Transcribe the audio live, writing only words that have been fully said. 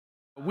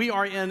We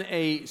are in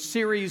a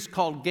series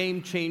called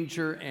Game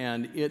Changer,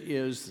 and it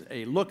is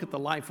a look at the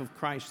life of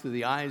Christ through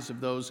the eyes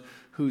of those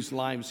whose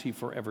lives he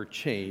forever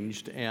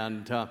changed.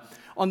 And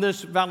on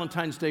this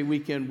Valentine's Day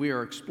weekend, we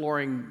are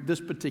exploring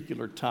this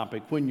particular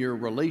topic, when your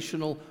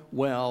relational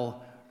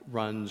well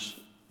runs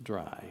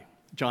dry.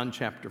 John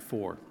chapter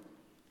 4.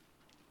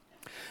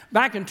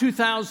 Back in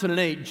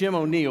 2008, Jim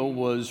O'Neill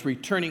was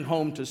returning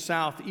home to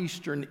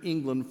southeastern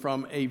England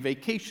from a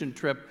vacation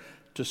trip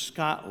to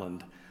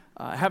Scotland.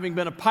 Having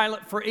been a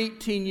pilot for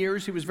 18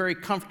 years, he was very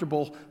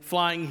comfortable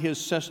flying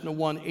his Cessna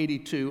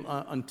 182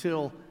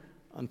 until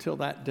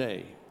that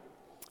day.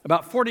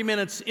 About 40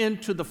 minutes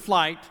into the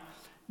flight,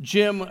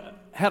 Jim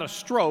had a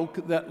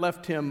stroke that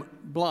left him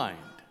blind.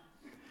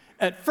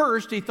 At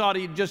first, he thought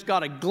he'd just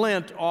got a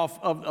glint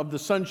of the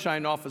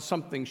sunshine off of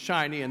something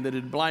shiny and that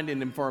it had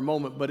blinded him for a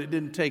moment, but it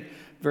didn't take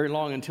very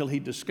long until he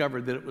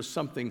discovered that it was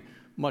something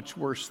much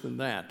worse than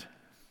that.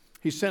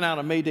 He sent out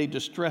a Mayday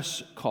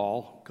distress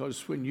call,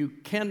 because when you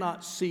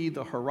cannot see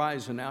the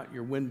horizon out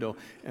your window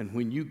and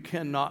when you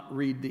cannot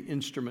read the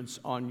instruments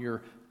on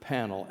your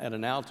panel at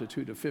an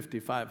altitude of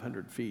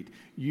 5,500 feet,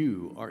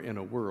 you are in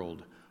a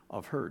world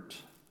of hurt.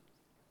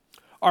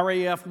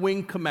 RAF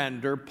Wing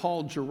Commander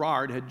Paul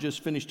Gerard had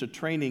just finished a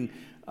training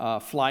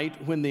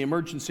flight when the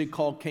emergency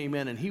call came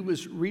in, and he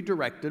was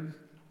redirected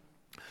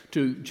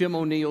to Jim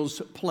O'Neill's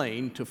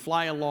plane to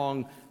fly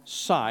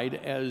alongside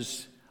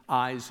as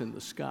eyes in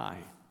the sky.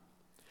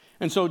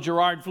 And so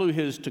Gerard flew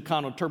his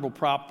Tucano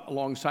turboprop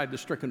alongside the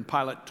stricken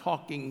pilot,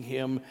 talking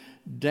him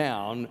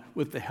down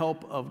with the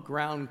help of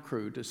ground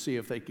crew to see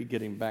if they could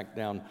get him back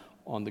down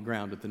on the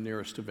ground at the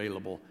nearest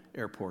available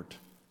airport.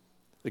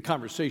 The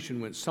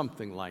conversation went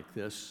something like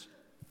this.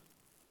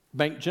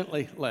 Bank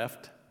gently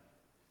left.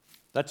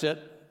 That's it.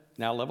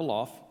 Now level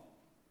off.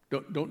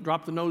 Don't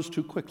drop the nose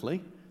too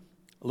quickly.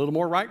 A little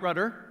more right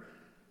rudder.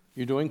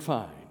 You're doing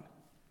fine.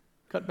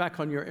 Cut back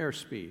on your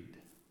airspeed.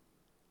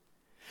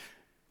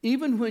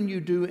 Even when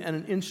you do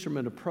an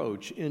instrument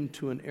approach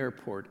into an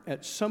airport,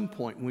 at some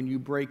point when you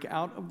break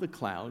out of the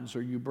clouds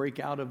or you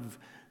break out of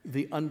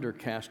the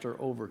undercast or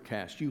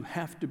overcast, you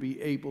have to be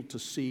able to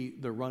see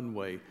the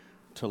runway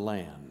to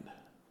land.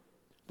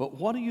 But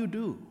what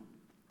do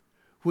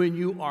when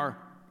you are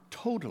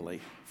totally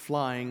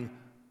flying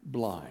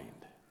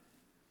blind?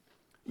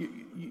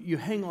 You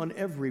hang on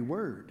every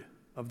word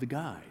of the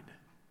guide.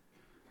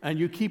 And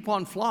you keep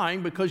on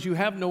flying because you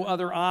have no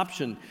other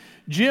option.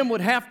 Jim would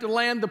have to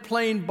land the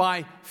plane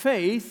by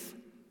faith,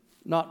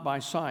 not by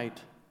sight.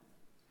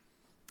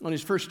 On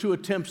his first two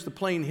attempts, the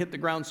plane hit the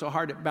ground so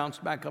hard it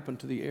bounced back up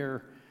into the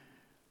air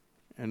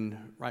and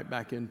right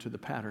back into the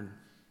pattern.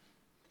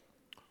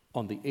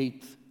 On the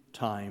 8th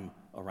time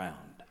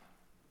around,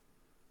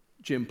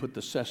 Jim put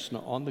the Cessna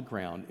on the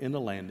ground in a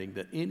landing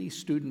that any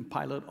student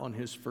pilot on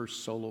his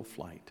first solo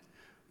flight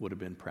would have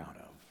been proud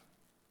of.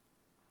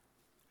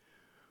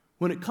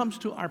 When it comes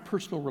to our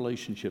personal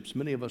relationships,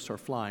 many of us are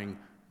flying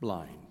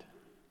blind.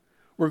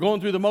 We're going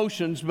through the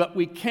motions, but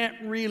we can't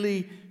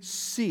really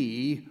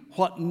see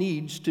what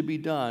needs to be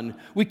done.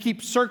 We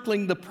keep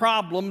circling the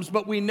problems,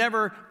 but we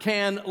never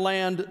can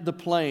land the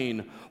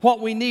plane.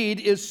 What we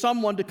need is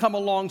someone to come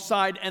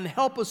alongside and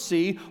help us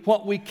see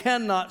what we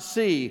cannot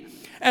see.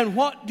 And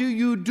what do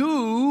you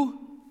do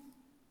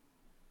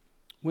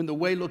when the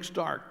way looks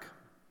dark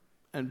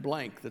and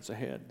blank that's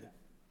ahead?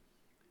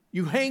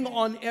 You hang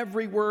on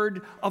every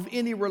word of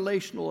any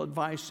relational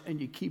advice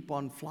and you keep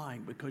on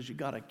flying, because you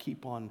got to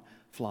keep on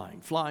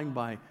flying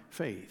by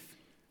faith,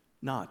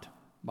 not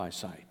by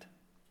sight.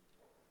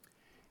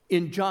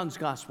 In John's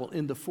Gospel,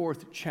 in the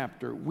 4th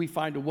chapter, we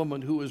find a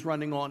woman who is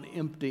running on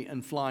empty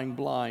and flying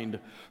blind.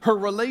 Her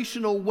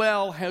relational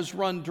well has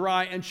run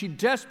dry, and she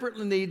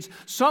desperately needs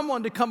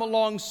someone to come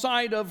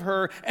alongside of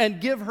her and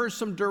give her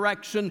some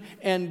direction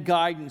and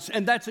guidance.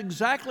 And that's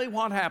exactly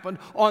what happened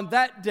on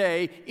that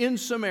day in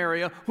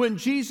Samaria when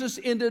Jesus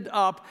ended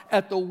up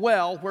at the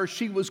well where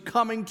she was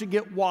coming to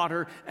get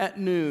water at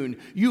noon.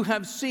 You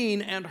have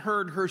seen and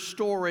heard her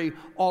story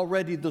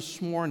already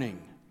this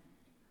morning.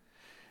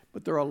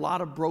 But there are a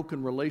lot of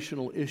broken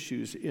relational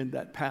issues in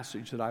that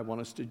passage that I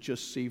want us to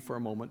just see for a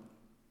moment,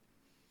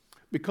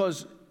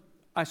 because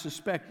I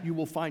suspect you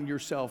will find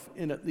yourself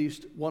in at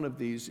least one of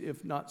these,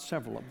 if not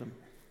several of them.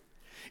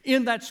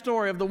 In that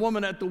story of the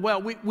woman at the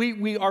well,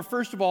 we are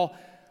first of all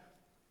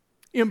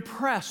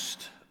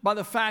impressed by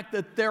the fact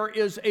that there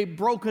is a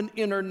broken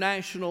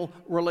international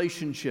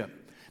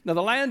relationship. Now,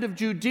 the land of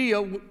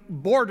Judea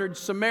bordered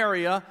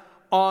Samaria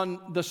on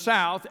the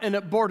south, and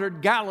it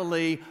bordered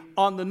Galilee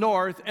on the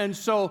north. And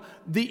so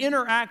the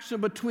interaction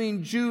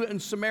between Jew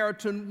and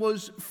Samaritan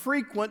was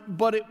frequent,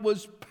 but it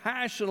was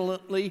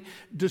passionately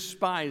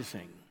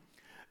despising.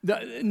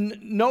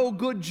 No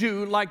good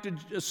Jew liked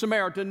a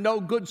Samaritan. No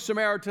good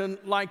Samaritan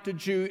liked a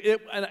Jew.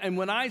 And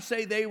when I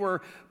say they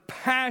were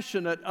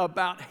passionate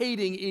about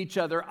hating each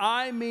other,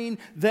 I mean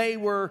they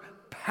were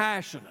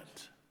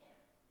passionate.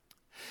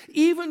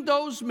 Even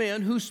those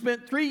men who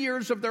spent 3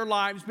 years of their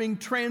lives being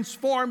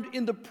transformed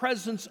in the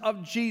presence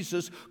of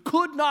Jesus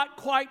could not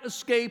quite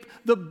escape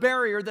the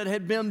barrier that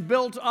had been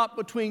built up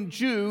between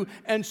Jew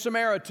and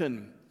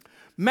Samaritan.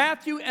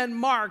 Matthew and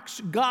Mark's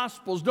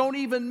Gospels don't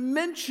even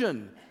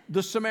mention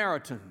the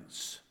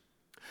Samaritans.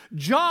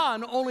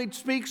 John only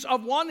speaks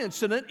of one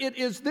incident. It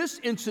is this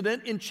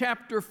incident in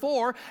chapter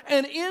 4.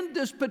 And in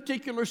this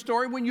particular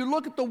story, when you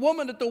look at the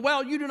woman at the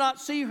well, you do not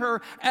see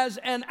her as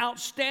an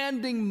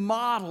outstanding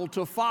model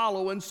to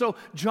follow. And so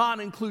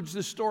John includes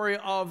the story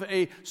of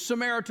a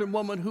Samaritan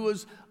woman who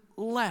is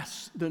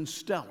less than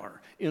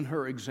stellar in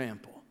her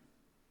example.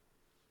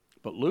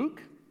 But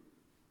Luke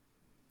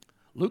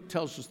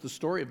tells us the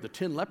story of the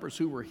 10 lepers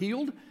who were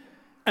healed.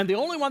 And the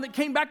only one that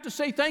came back to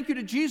say thank you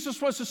to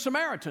Jesus was a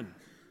Samaritan.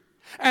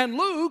 And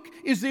Luke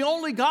is the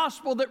only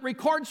gospel that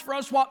records for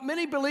us what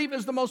many believe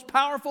is the most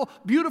powerful,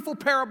 beautiful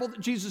parable that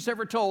Jesus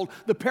ever told,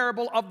 the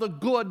parable of the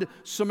Good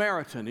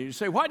Samaritan. And you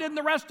say, why didn't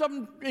the rest of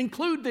them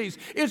include these?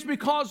 It's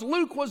because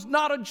Luke was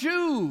not a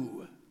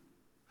Jew.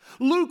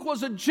 Luke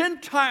was a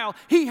Gentile.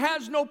 He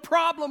has no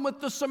problem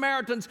with the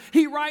Samaritans.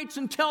 He writes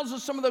and tells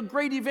us some of the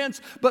great events,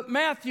 but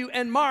Matthew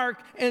and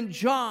Mark and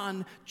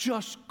John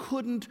just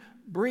couldn't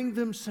bring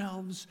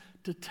themselves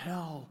to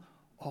tell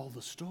all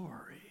the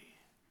story.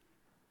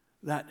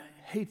 That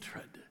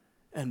hatred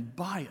and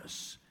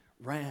bias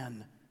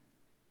ran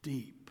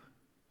deep.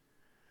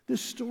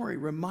 This story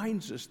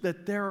reminds us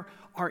that there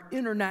are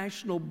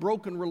international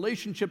broken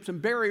relationships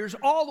and barriers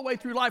all the way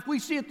through life. We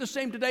see it the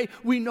same today.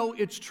 We know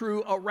it's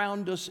true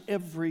around us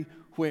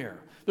everywhere.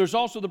 There's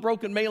also the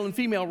broken male and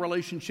female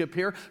relationship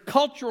here.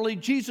 Culturally,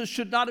 Jesus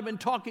should not have been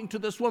talking to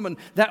this woman.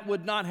 That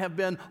would not have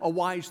been a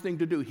wise thing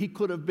to do. He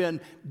could have been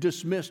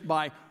dismissed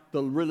by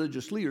the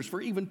religious leaders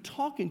for even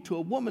talking to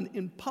a woman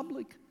in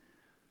public.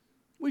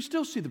 We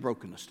still see the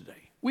brokenness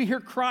today. We hear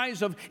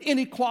cries of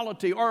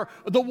inequality or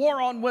the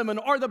war on women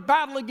or the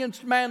battle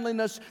against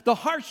manliness. The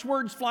harsh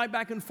words fly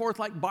back and forth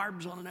like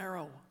barbs on an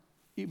arrow,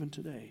 even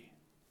today.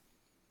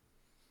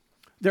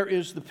 There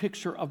is the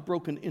picture of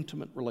broken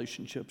intimate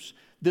relationships.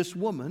 This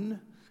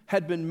woman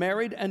had been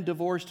married and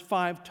divorced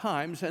 5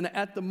 times and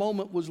at the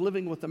moment was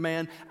living with a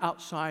man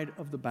outside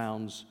of the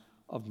bounds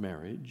of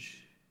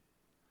marriage.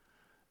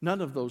 None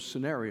of those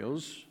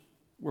scenarios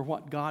were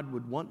what God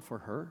would want for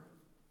her.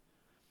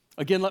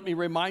 Again, let me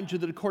remind you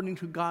that according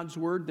to God's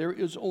word, there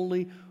is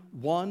only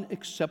one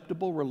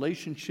acceptable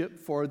relationship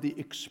for the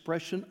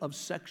expression of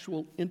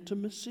sexual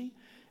intimacy,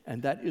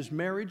 and that is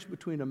marriage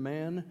between a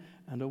man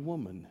and a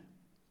woman.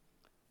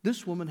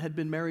 This woman had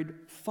been married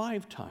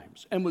 5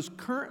 times and was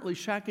currently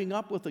shacking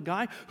up with a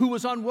guy who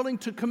was unwilling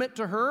to commit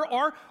to her,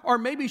 or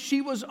maybe she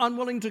was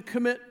unwilling to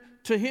commit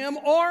to him,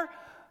 or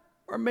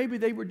maybe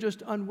they were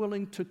just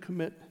unwilling to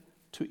commit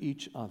to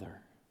each other.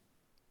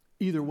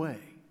 Either way,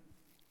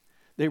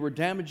 they were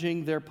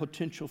damaging their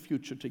potential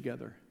future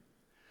together.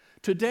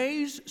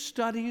 Today's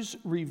studies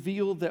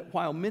reveal that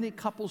while many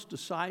couples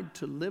decide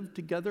to live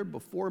together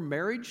before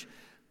marriage,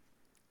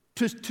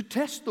 to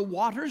test the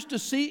waters, to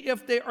see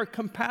if they are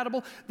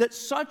compatible, that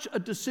such a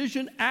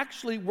decision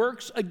actually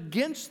works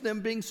against them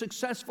being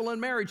successful in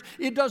marriage.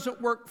 It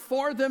doesn't work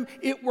for them,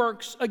 it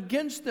works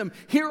against them.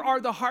 Here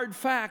are the hard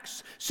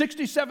facts.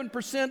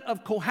 67%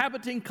 of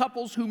cohabiting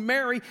couples who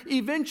marry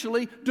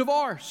eventually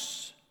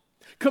divorce,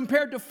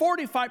 compared to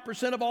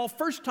 45% of all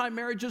first-time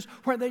marriages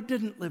where they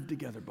didn't live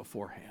together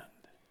beforehand.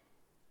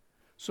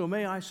 So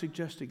may I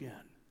suggest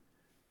again,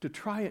 to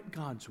try it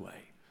God's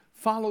way.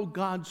 Follow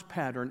God's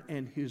pattern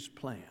and His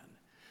plan.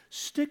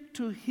 Stick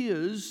to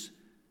His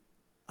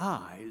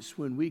eyes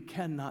when we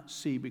cannot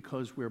see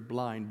because we're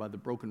blind by the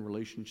broken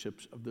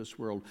relationships of this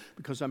world.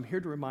 Because I'm here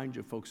to remind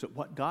you, folks, that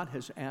what God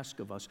has asked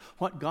of us,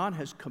 what God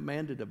has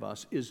commanded of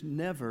us, is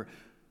never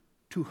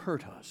to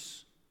hurt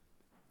us.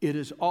 It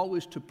is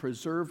always to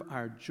preserve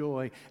our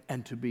joy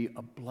and to be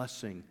a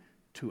blessing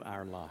to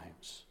our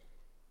lives.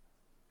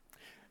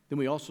 Then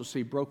we also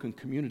see broken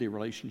community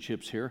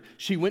relationships here.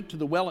 She went to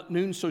the well at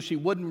noon so she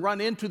wouldn't run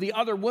into the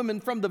other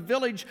women from the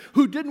village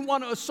who didn't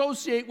want to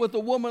associate with a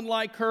woman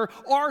like her,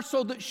 or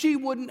so that she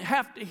wouldn't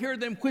have to hear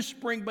them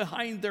whispering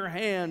behind their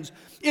hands.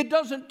 It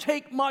doesn't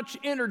take much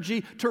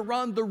energy to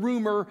run the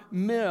rumor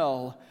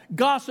mill.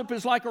 Gossip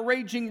is like a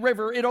raging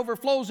river. It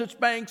overflows its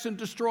banks and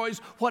destroys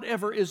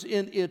whatever is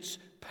in its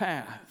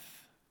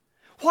path.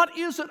 What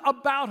is it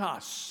about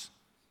us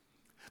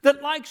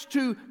that likes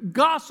to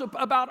gossip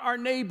about our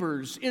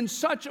neighbors in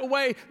such a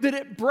way that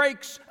it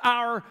breaks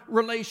our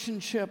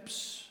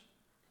relationships?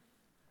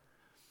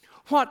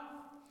 What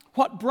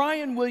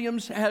Brian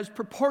Williams has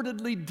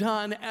purportedly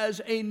done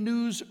as a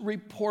news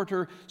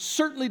reporter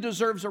certainly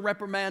deserves a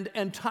reprimand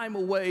and time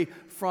away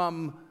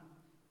from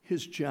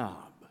his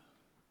job.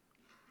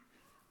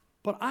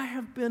 But I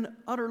have been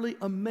utterly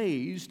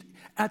amazed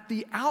at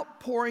the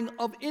outpouring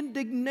of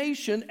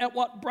indignation at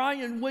what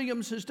Brian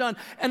Williams has done.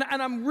 And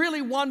I'm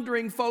really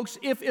wondering, folks,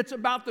 if it's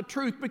about the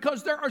truth,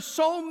 because there are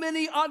so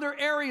many other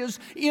areas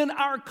in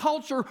our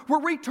culture where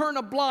we turn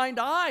a blind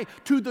eye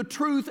to the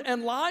truth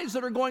and lies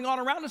that are going on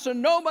around us,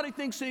 and nobody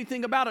thinks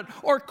anything about it.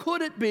 Or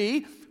could it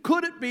be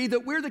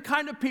that we're the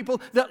kind of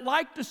people that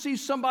like to see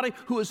somebody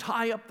who is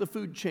high up the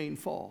food chain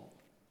fall?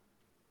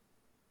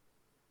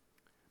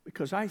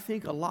 Because I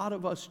think a lot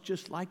of us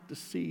just like to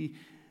see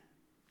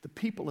the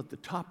people at the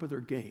top of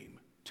their game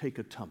take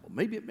a tumble.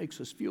 Maybe it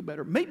makes us feel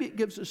better. Maybe it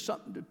gives us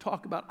something to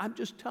talk about. I'm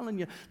just telling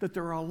you that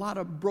there are a lot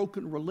of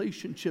broken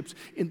relationships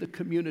in the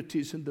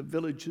communities, in the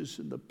villages,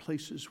 in the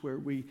places where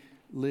we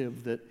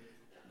live, that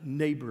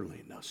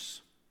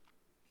neighborliness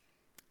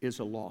is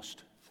a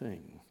lost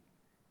thing.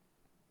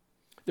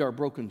 There are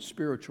broken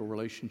spiritual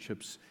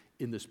relationships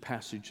in this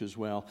passage as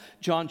well.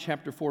 John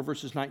chapter 4,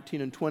 verses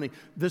 19 and 20.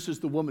 This is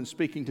the woman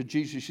speaking to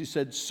Jesus. She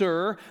said,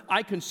 "Sir,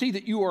 I can see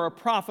that you are a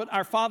prophet.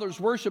 Our fathers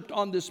worshipped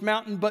on this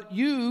mountain, but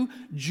you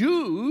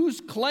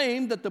Jews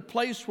claim that the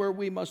place where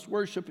we must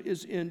worship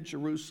is in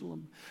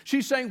Jerusalem."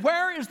 She's saying,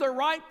 where is the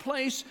right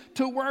place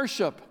to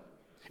worship?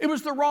 It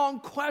was the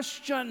wrong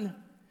question.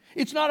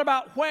 It's not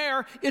about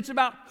where, it's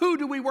about who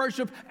do we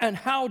worship and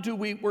how do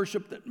we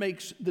worship that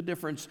makes the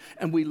difference.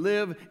 And we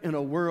live in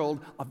a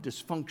world of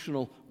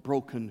dysfunctional,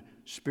 broken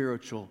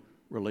spiritual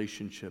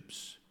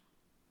relationships.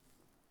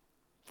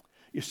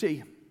 You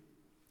see,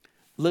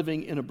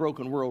 living in a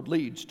broken world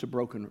leads to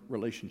broken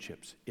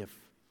relationships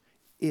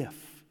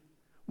if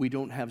we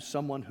don't have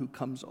someone who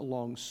comes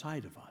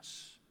alongside of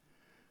us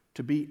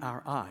to be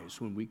our eyes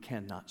when we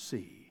cannot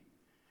see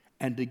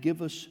and to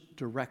give us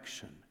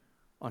direction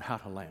on how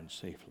to land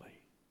safely.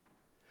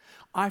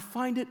 I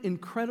find it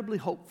incredibly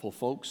hopeful,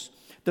 folks,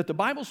 that the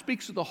Bible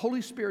speaks of the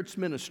Holy Spirit's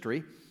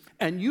ministry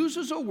and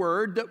uses a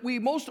word that we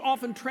most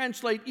often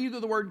translate either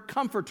the word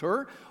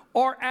comforter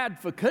or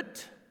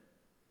advocate.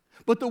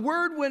 But the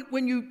word,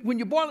 when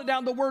you boil it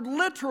down, the word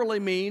literally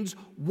means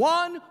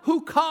one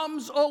who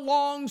comes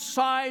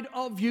alongside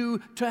of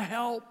you to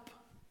help.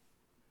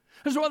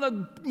 This is one of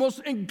the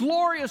most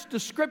glorious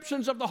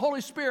descriptions of the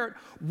Holy Spirit.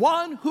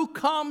 One who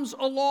comes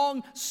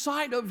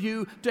alongside of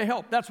you to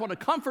help. That's what a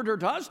comforter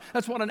does.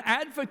 That's what an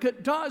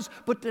advocate does.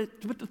 But to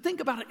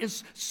think about it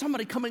is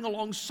somebody coming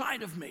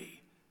alongside of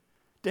me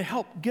to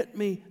help get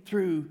me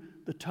through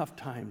the tough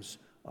times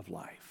of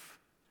life.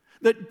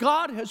 That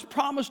God has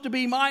promised to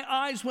be my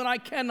eyes when I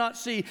cannot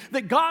see.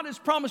 That God has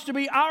promised to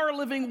be our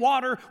living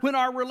water when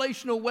our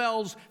relational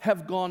wells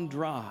have gone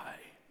dry.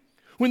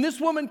 When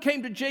this woman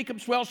came to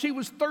Jacob's well, she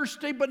was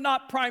thirsty, but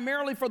not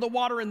primarily for the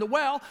water in the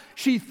well.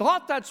 She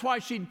thought that's why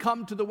she'd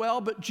come to the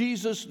well, but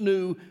Jesus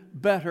knew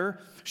better.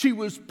 She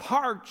was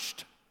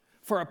parched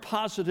for a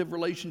positive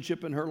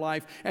relationship in her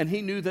life, and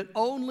he knew that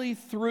only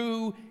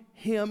through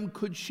him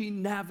could she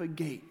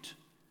navigate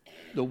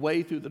the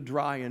way through the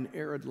dry and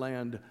arid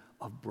land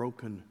of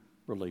broken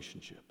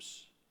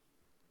relationships.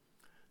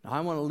 Now,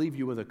 I want to leave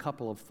you with a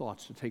couple of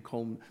thoughts to take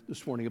home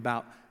this morning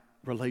about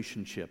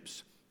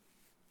relationships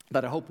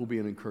that I hope will be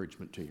an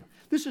encouragement to you.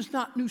 This is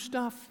not new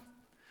stuff.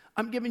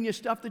 I'm giving you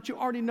stuff that you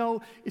already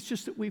know. It's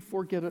just that we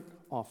forget it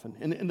often.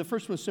 And the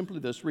first one is simply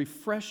this: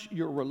 refresh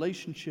your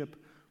relationship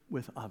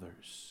with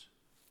others.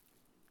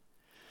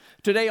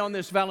 Today on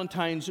this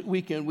Valentine's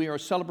weekend, we are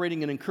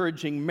celebrating and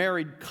encouraging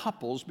married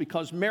couples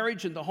because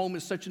marriage in the home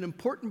is such an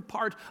important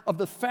part of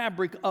the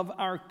fabric of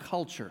our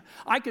culture.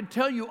 I could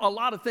tell you a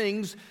lot of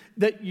things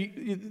that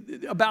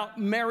about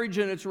marriage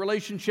and its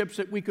relationships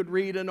that we could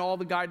read and all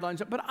the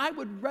guidelines, but I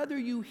would rather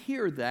you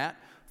hear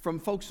that from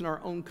folks in our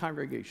own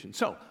congregation.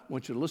 So I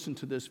want you to listen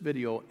to this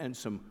video and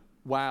some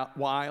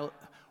wise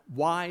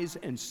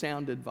and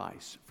sound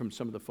advice from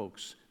some of the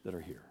folks that are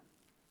here.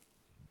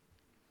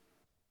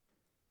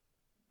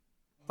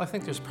 I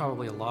think there's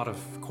probably a lot of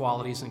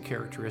qualities and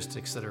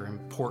characteristics that are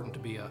important to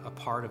be a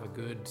part of a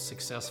good,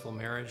 successful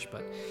marriage.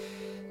 But,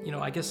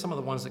 I guess some of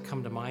the ones that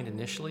come to mind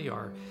initially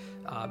are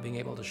being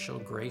able to show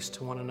grace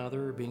to one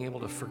another, being able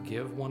to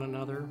forgive one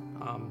another,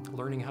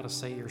 learning how to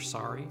say you're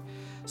sorry.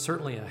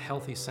 Certainly a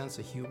healthy sense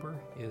of humor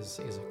is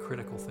a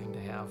critical thing to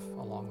have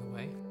along the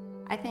way.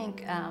 I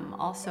think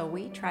also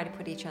we try to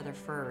put each other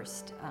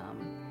first.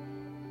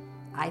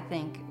 I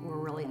think we're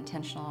really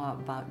intentional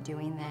about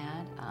doing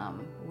that.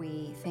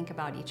 We think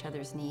about each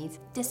other's needs.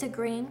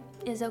 Disagreeing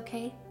is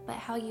okay, but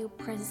how you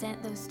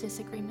present those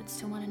disagreements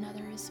to one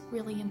another is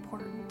really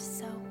important.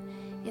 So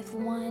if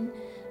one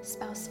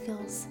spouse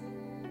feels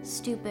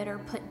stupid or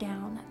put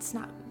down, that's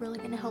not really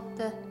going to help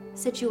the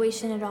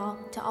situation at all.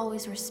 To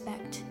always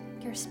respect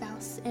your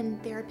spouse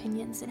and their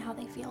opinions and how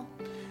they feel.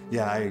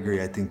 Yeah, I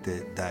agree. I think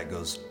that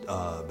goes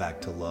back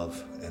to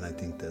love, and I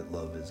think that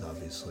love is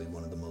obviously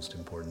one of the most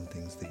important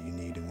things that you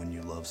need. And when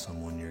you love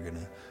someone, you're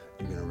gonna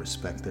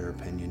respect their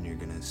opinion. You're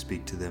gonna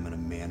speak to them in a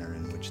manner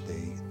in which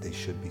they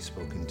should be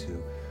spoken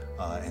to,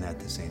 and at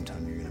the same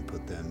time, you're gonna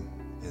put them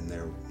and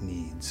their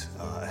needs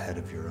ahead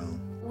of your own.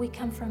 We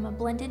come from a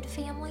blended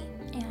family,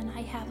 and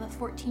I have a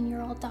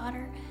 14-year-old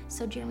daughter,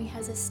 so Jeremy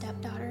has a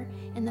stepdaughter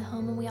in the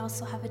home, and we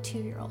also have a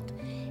 2-year-old.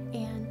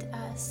 And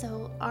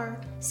so our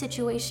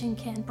situation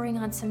can bring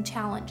on some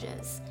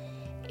challenges,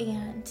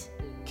 and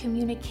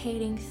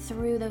communicating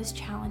through those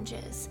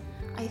challenges,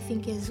 I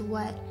think, is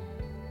what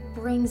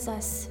brings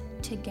us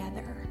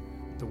together.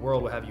 The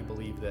world will have you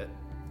believe that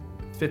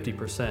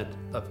 50%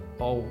 of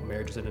all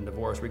marriages end in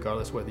divorce,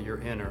 regardless whether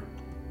you're in or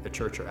the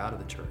church or out of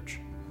the church.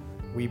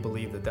 We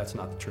believe that that's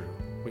not the truth.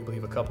 We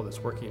believe a couple that's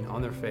working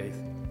on their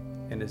faith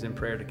and is in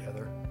prayer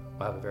together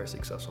will have a very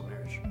successful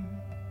marriage.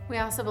 We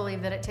also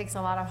believe that it takes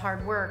a lot of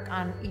hard work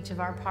on each of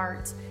our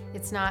parts.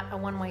 It's not a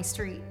one-way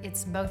street.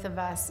 It's both of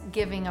us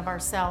giving of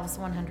ourselves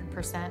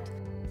 100%.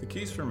 The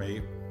keys for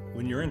me,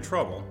 when you're in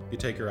trouble, you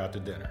take her out to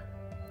dinner.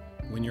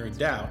 When you're in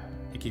doubt,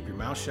 you keep your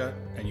mouth shut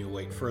and you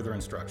await further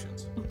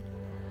instructions.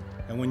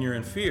 And when you're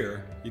in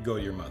fear, you go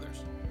to your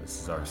mother's.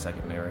 This is our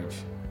second marriage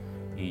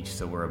each,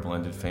 so we're a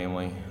blended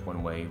family.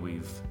 One way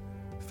we've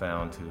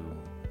found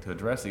to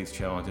address these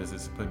challenges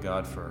is to put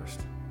God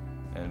first.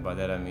 And by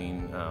that I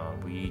mean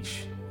we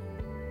each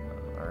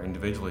are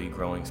individually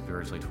growing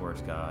spiritually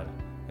towards God.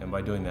 And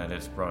by doing that,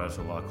 it's brought us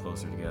a lot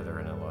closer together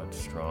and a lot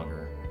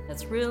stronger.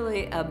 It's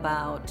really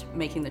about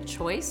making the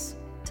choice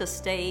to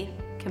stay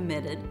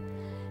committed.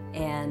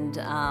 And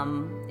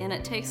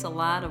it takes a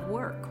lot of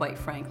work, quite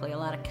frankly, a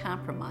lot of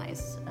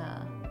compromise.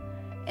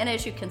 And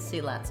as you can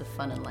see, lots of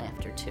fun and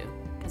laughter too,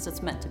 because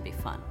it's meant to be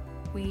fun.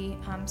 We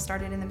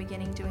started in the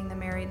beginning doing the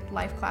married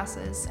life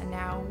classes, and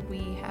now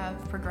we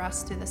have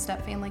progressed to the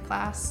step family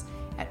class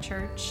at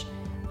church.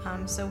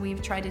 So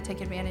we've tried to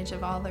take advantage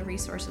of all the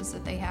resources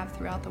that they have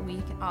throughout the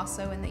week.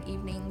 Also in the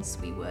evenings,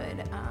 we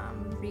would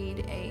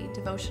read a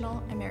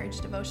devotional, a marriage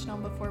devotional,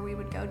 before we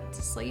would go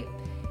to sleep,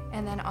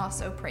 and then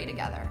also pray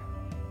together.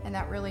 And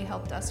that really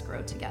helped us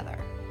grow together.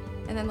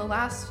 And then the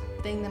last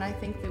thing that I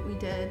think that we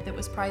did that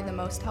was probably the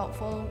most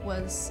helpful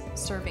was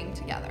serving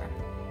together,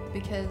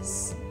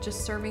 because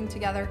just serving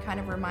together kind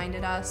of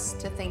reminded us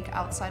to think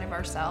outside of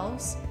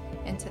ourselves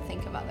and to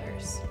think of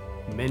others.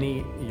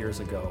 Many years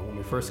ago, when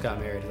we first got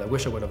married, I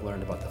wish I would have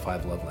learned about the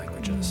 5 love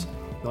languages.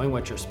 Knowing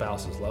what your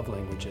spouse's love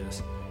language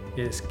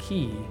is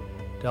key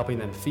to helping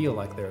them feel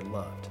like they're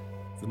loved.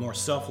 The more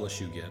selfless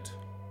you get,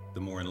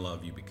 the more in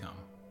love you become.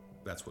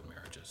 That's what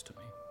marriage is to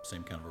me.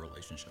 Same kind of a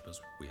relationship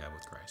as we have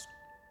with Christ.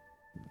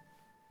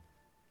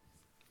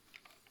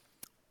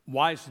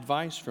 Wise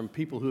advice from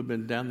people who have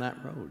been down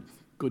that road.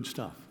 Good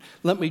stuff.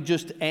 Let me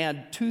just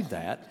add to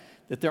that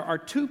there are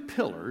 2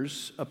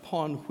 pillars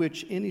upon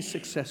which any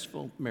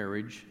successful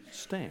marriage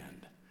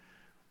stand.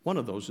 One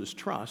of those is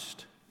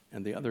trust,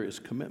 and the other is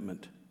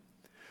commitment.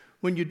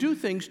 When you do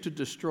things to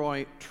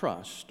destroy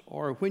trust,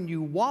 or when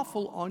you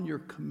waffle on your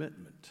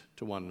commitment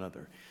to one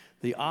another,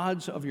 the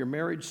odds of your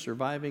marriage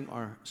surviving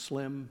are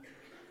slim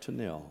to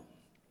nil.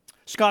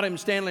 Scott M.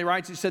 Stanley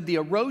writes, he said, the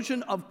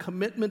erosion of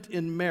commitment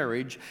in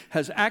marriage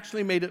has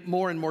actually made it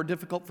more and more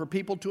difficult for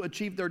people to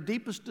achieve their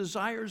deepest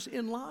desires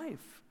in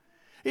life.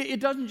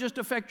 It doesn't just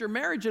affect your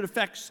marriage, it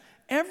affects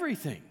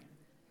everything.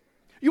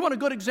 You want a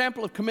good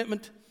example of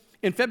commitment?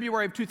 In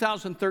February of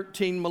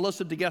 2013,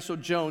 Melissa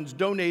DeGesso-Jones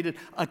donated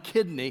a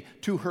kidney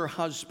to her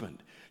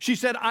husband. She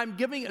said, I'm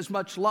giving as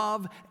much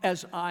love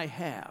as I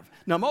have.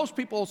 Now, most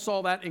people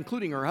saw that,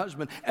 including her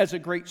husband, as a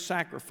great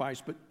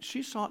sacrifice, but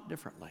she saw it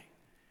differently.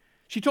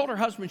 She told her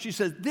husband, she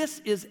says, this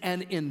is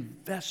an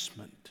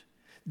investment.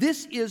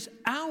 This is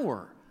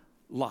our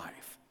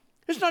life.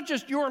 It's not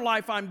just your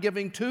life I'm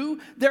giving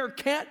to. There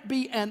can't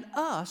be an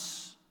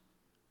us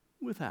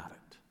without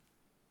it.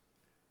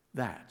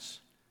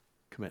 That's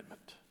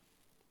commitment.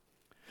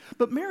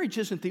 But marriage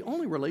isn't the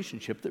only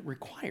relationship that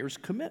requires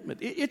commitment.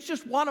 It's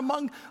just one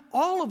among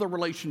all of the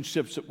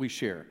relationships that we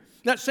share.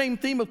 That same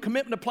theme of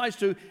commitment applies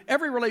to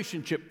every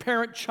relationship,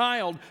 parent,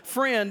 child,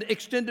 friend,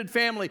 extended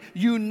family,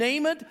 you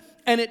name it,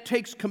 and it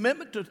takes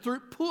commitment to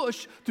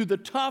push through the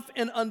tough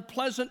and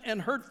unpleasant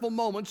and hurtful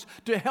moments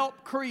to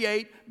help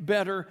create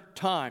better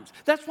times.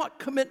 That's what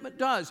commitment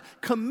does.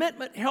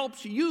 Commitment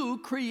helps you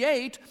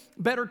create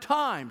better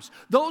times.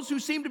 Those who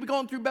seem to be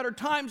going through better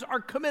times are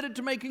committed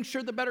to making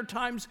sure the better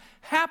times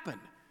happen.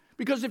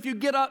 Because if you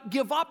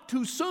give up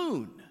too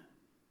soon,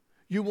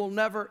 you'll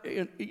never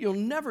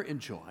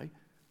enjoy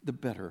the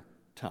better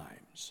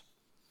times.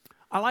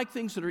 I like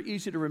things that are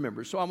easy to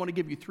remember, so I want to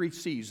give you 3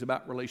 C's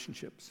about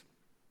relationships.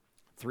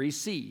 3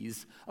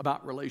 C's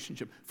about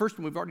relationship. First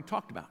one we've already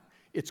talked about.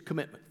 It's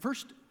commitment.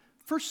 First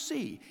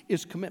C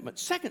is commitment.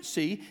 Second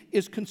C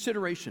is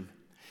consideration.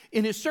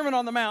 In his Sermon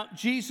on the Mount,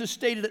 Jesus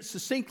stated it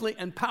succinctly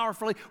and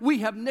powerfully. We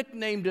have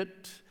nicknamed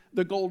it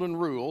the Golden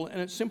Rule,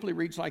 and it simply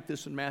reads like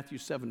this in Matthew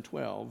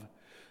 7:12.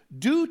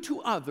 Do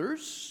to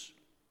others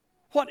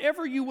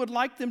whatever you would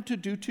like them to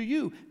do to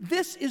you.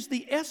 This is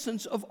the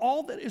essence of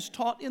all that is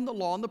taught in the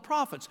law and the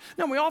prophets.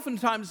 Now, we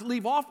oftentimes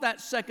leave off that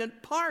second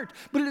part,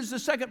 but it is the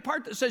second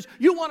part that says,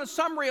 you want a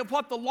summary of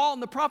what the law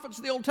and the prophets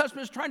of the Old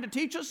Testament is trying to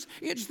teach us?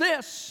 It's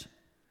this.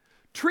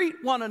 Treat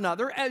one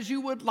another as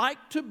you would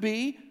like to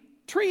be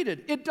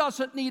treated. It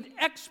doesn't need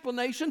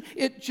explanation.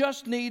 It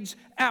just needs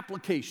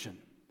application.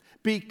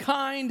 Be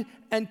kind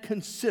and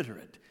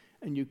considerate.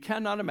 And you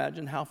cannot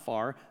imagine how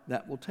far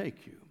that will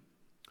take you.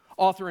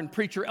 Author and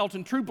preacher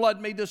Elton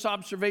Trueblood made this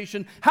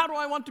observation: how do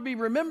I want to be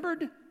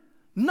remembered?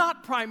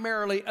 Not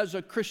primarily as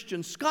a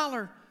Christian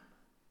scholar,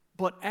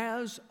 but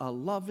as a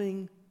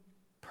loving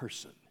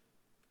person,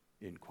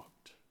 end quote.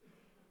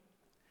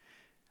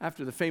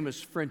 After the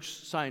famous French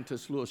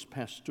scientist Louis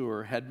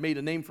Pasteur had made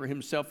a name for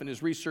himself in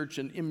his research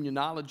in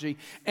immunology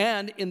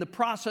and in the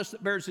process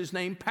that bears his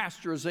name,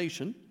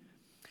 pasteurization,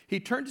 he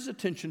turned his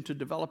attention to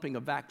developing a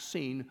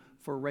vaccine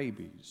for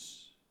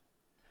rabies.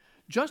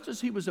 Just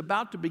as he was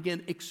about to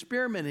begin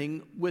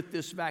experimenting with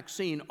this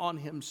vaccine on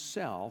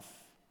himself,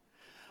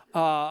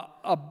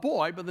 a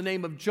boy by the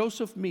name of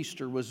Joseph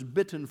Meester was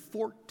bitten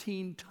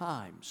 14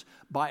 times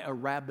by a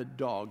rabid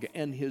dog,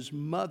 and his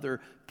mother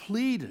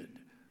pleaded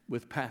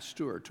with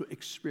Pasteur to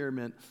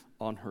experiment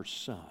on her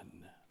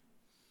son.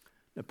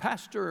 Now,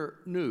 Pasteur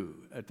knew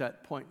at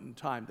that point in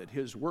time that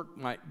his work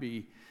might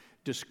be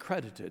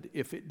discredited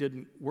if it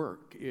didn't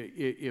work,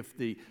 if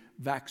the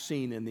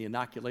vaccine and the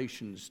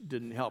inoculations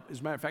didn't help. As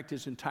a matter of fact,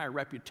 his entire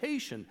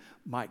reputation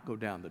might go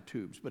down the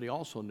tubes. But he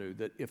also knew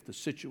that if the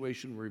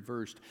situation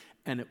reversed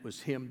and it was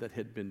him that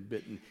had been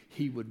bitten,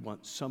 he would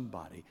want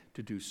somebody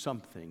to do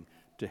something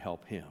to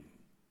help him.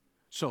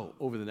 So,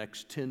 over the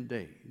next 10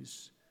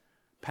 days,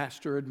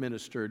 Pasteur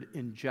administered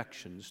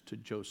injections to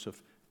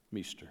Joseph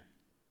Meester.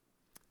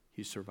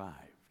 He survived.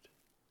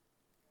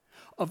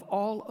 Of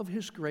all of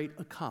his great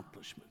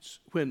accomplishments,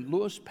 when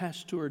Louis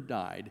Pasteur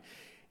died,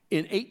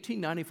 in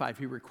 1895,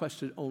 he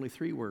requested only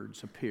 3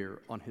 words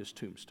appear on his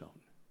tombstone.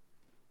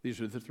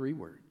 These are the 3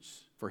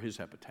 words for his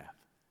epitaph: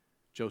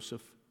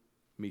 Joseph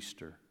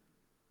Meester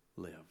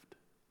lived.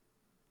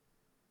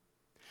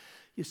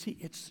 You see,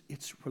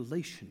 it's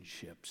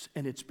relationships,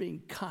 and it's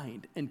being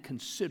kind and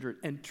considerate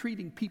and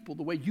treating people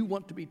the way you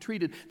want to be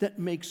treated that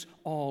makes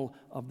all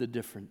of the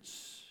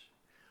difference.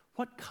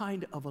 What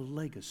kind of a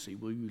legacy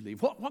will you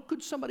leave? What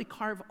could somebody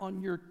carve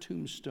on your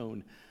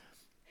tombstone?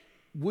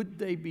 Would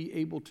they be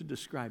able to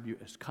describe you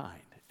as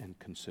kind and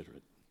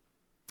considerate?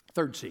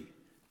 Third C,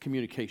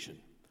 communication.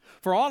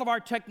 For all of our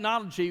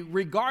technology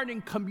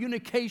regarding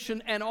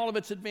communication and all of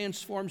its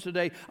advanced forms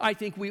today, I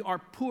think we are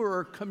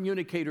poorer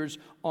communicators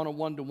on a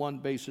one-to-one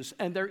basis.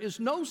 And there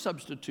is no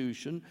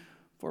substitution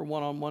for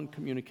one-on-one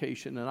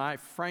communication. And I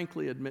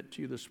frankly admit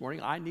to you this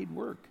morning, I need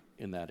work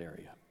in that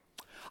area.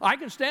 I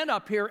can stand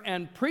up here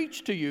and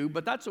preach to you,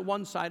 but that's a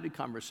one-sided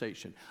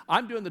conversation.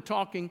 I'm doing the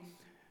talking,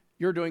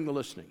 you're doing the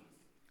listening.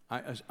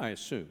 I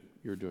assume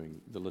you're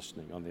doing the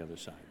listening on the other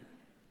side.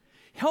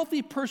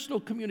 Healthy personal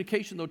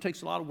communication, though,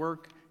 takes a lot of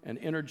work and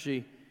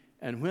energy.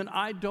 And when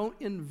I don't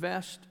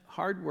invest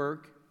hard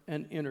work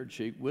and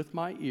energy with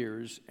my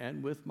ears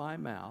and with my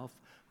mouth,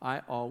 I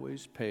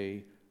always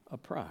pay a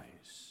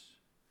price.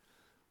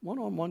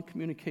 One-on-one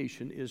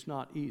communication is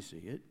not easy.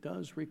 It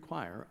does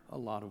require a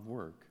lot of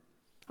work.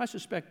 I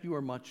suspect you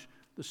are much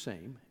the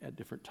same at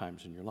different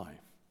times in your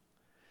life.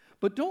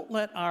 But don't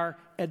let our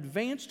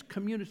advanced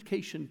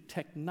communication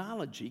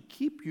technology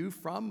keep you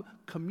from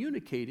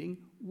communicating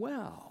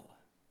well.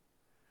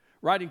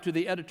 Writing to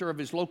the editor of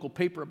his local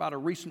paper about a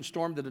recent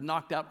storm that had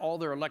knocked out all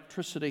their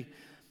electricity,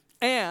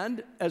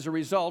 and as a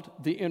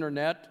result, the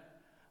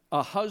internet,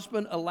 a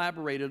husband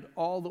elaborated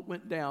all that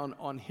went down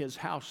on his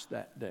house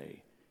that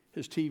day.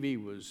 His TV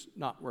was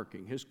not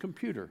working. His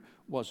computer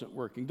wasn't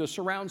working. The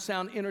surround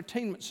sound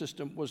entertainment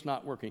system was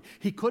not working.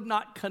 He could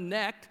not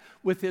connect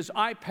with his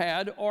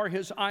iPad or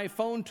his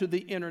iPhone to the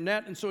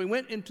internet, and so he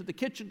went into the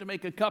kitchen to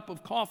make a cup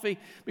of coffee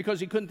because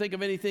he couldn't think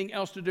of anything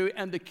else to do,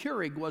 and the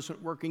Keurig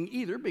wasn't working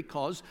either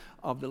because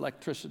of the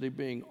electricity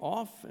being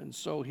off, and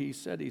so he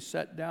said he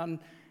sat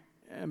down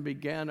and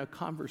began a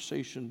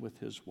conversation with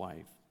his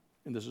wife.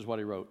 And this is what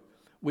he wrote.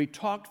 We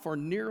talked for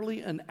nearly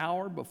an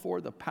hour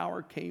before the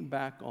power came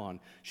back on.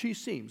 She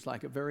seems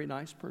like a very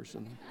nice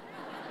person.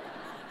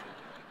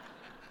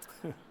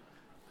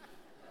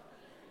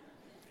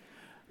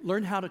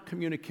 Learn how to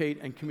communicate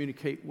and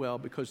communicate well,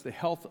 because the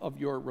health of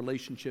your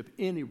relationship,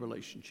 any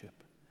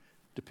relationship,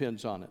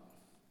 depends on it.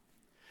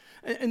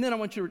 And then I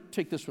want you to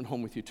take this one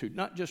home with you too.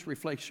 Not just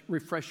refresh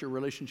your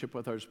relationship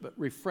with others, but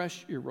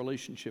refresh your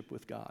relationship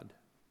with God.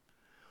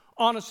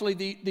 Honestly,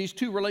 these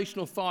 2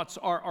 relational thoughts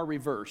are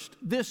reversed.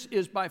 This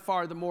is by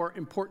far the more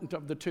important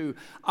of the 2.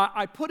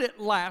 I put it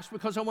last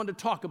because I wanted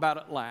to talk about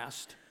it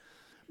last.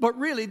 But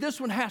really,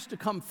 this one has to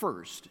come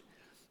first.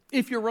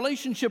 If your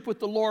relationship with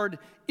the Lord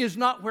is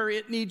not where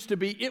it needs to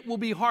be, it will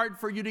be hard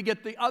for you to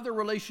get the other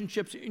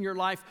relationships in your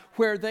life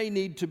where they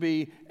need to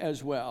be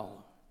as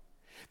well.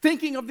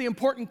 Thinking of the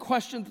important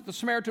question that the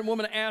Samaritan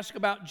woman asked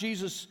about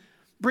Jesus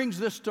brings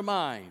this to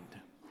mind.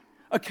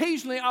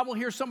 Occasionally, I will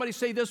hear somebody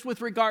say this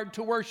with regard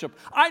to worship.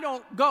 I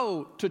don't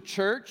go to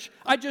church.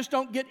 I just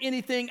don't get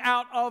anything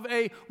out of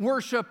a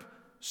worship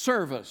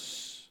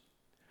service.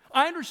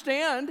 I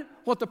understand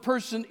what the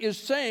person is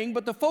saying,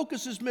 but the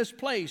focus is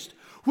misplaced.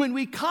 When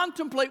we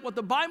contemplate what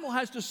the Bible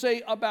has to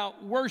say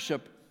about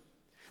worship,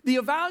 the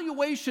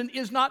evaluation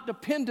is not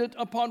dependent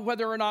upon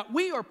whether or not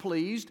we are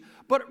pleased,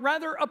 but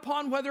rather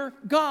upon whether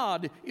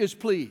God is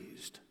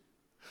pleased.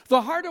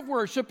 The heart of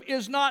worship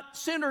is not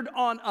centered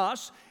on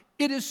us,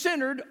 it is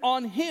centered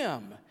on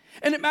Him.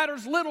 And it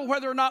matters little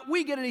whether or not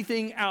we get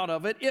anything out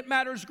of it. It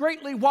matters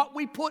greatly what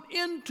we put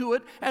into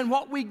it and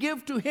what we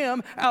give to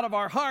Him out of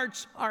our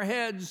hearts, our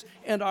heads,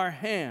 and our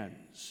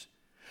hands.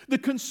 The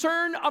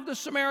concern of the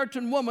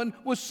Samaritan woman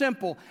was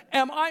simple.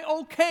 Am I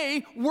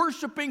okay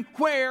worshiping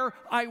where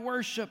I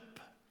worship?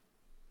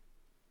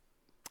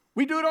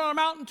 We do it on a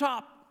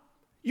mountaintop.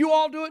 You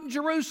all do it in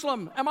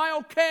Jerusalem. Am I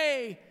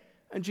okay?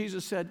 And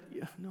Jesus said,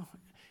 no,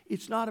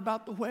 it's not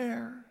about the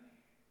where.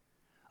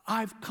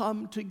 I've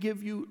come to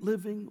give you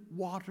living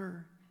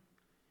water.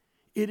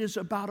 It is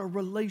about a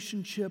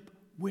relationship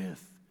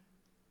with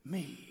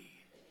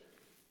me.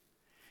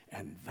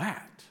 And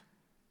that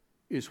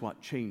is what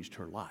changed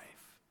her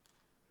life.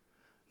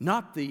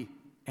 Not the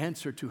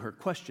answer to her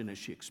question as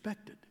she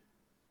expected,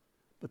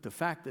 but the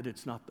fact that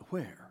it's not the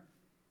where,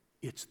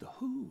 it's the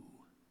who.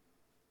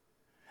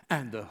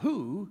 And the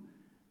who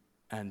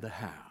and the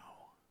how.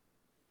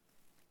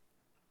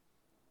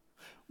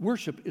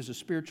 Worship is a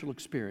spiritual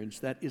experience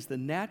that is the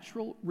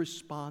natural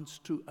response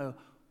to a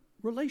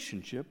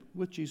relationship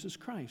with Jesus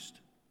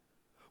Christ.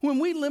 When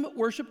we limit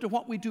worship to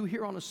what we do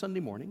here on a Sunday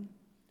morning,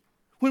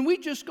 when we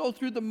just go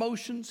through the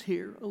motions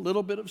here, a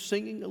little bit of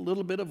singing, a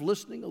little bit of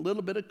listening, a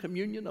little bit of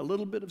communion, a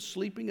little bit of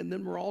sleeping, and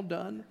then we're all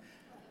done,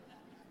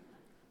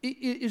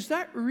 is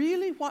that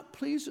really what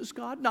pleases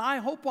God? Now, I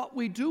hope what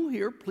we do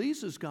here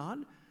pleases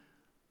God.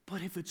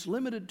 But if it's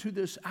limited to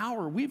this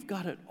hour, we've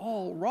got it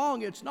all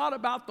wrong. It's not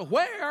about the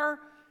where,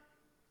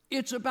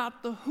 it's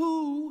about the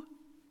who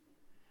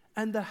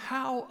and the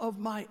how of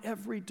my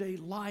everyday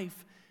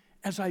life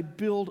as I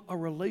build a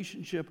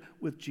relationship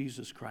with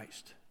Jesus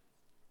Christ.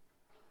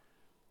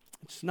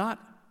 It's not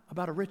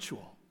about a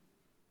ritual.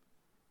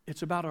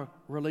 It's about a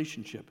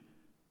relationship.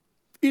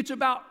 It's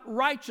about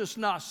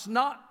righteousness,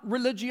 not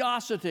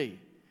religiosity.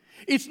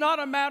 It's not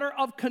a matter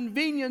of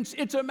convenience.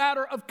 It's a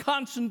matter of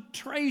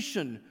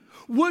concentration.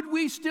 Would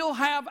we still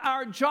have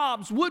our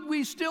jobs? Would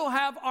we still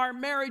have our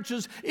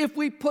marriages if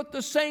we put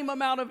the same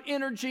amount of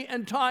energy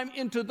and time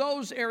into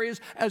those areas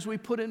as we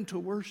put into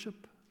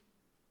worship?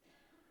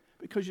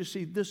 Because you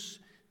see, this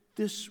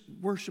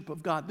worship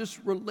of God,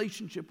 this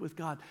relationship with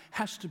God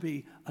has to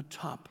be a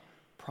top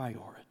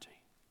priority.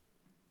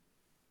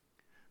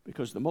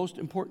 Because the most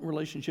important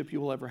relationship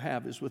you will ever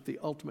have is with the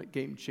ultimate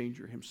game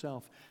changer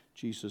himself,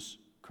 Jesus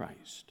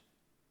Christ.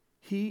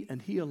 He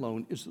and He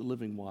alone is the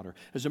living water.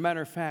 As a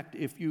matter of fact,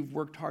 if you've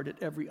worked hard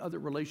at every other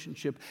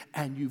relationship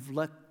and you've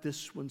let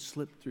this one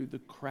slip through the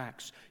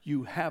cracks,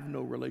 you have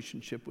no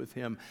relationship with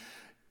Him.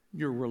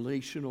 Your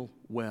relational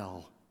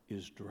well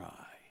is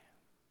dry.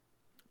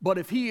 But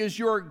if He is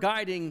your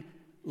guiding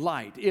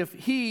light, if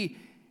He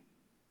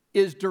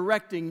is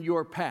directing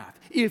your path,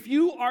 if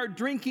you are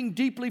drinking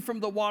deeply from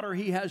the water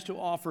He has to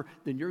offer,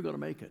 then you're going to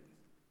make it.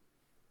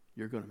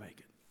 You're going to make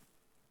it.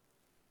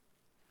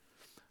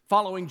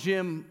 Following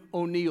Jim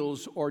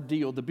O'Neill's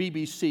ordeal, the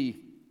BBC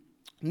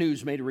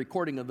News made a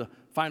recording of the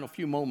final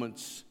few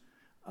moments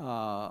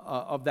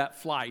of that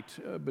flight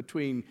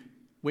between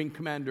Wing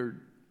Commander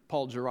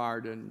Paul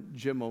Gerard and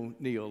Jim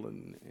O'Neill.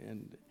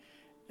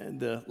 And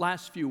the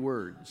last few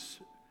words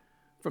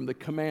from the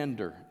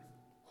commander,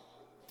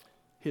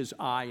 his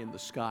eye in the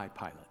sky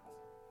pilot,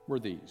 were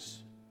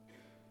these: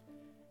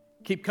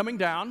 keep coming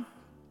down,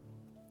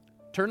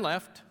 turn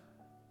left,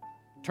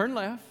 turn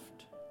left.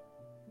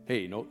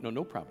 Hey,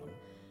 no problem.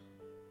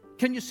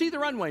 Can you see the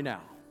runway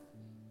now?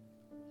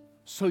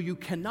 So you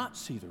cannot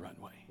see the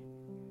runway.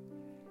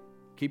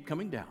 Keep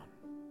coming down.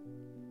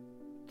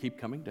 Keep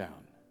coming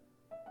down.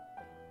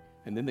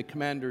 And then the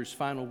commander's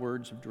final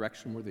words of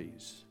direction were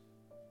these: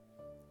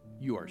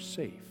 you are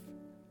safe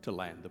to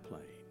land the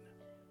plane.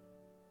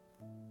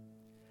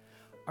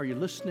 Are you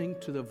listening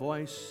to the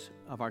voice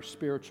of our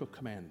spiritual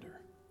commander?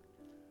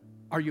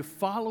 Are you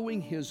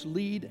following his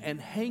lead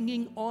and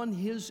hanging on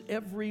his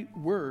every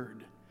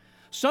word?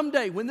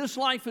 Someday, when this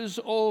life is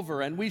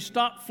over and we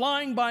stop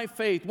flying by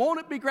faith, won't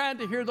it be glad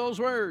to hear those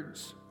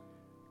words?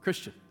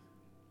 Christian,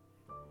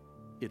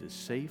 it is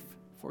safe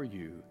for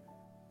you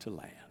to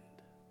land.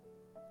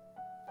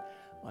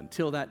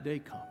 Until that day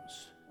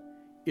comes,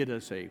 it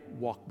is a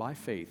walk by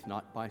faith,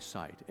 not by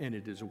sight, and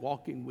it is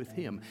walking with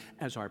Him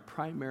as our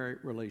primary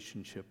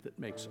relationship that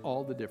makes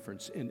all the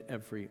difference in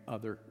every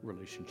other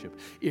relationship.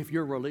 If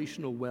your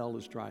relational well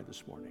is dry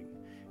this morning,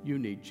 you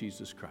need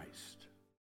Jesus Christ.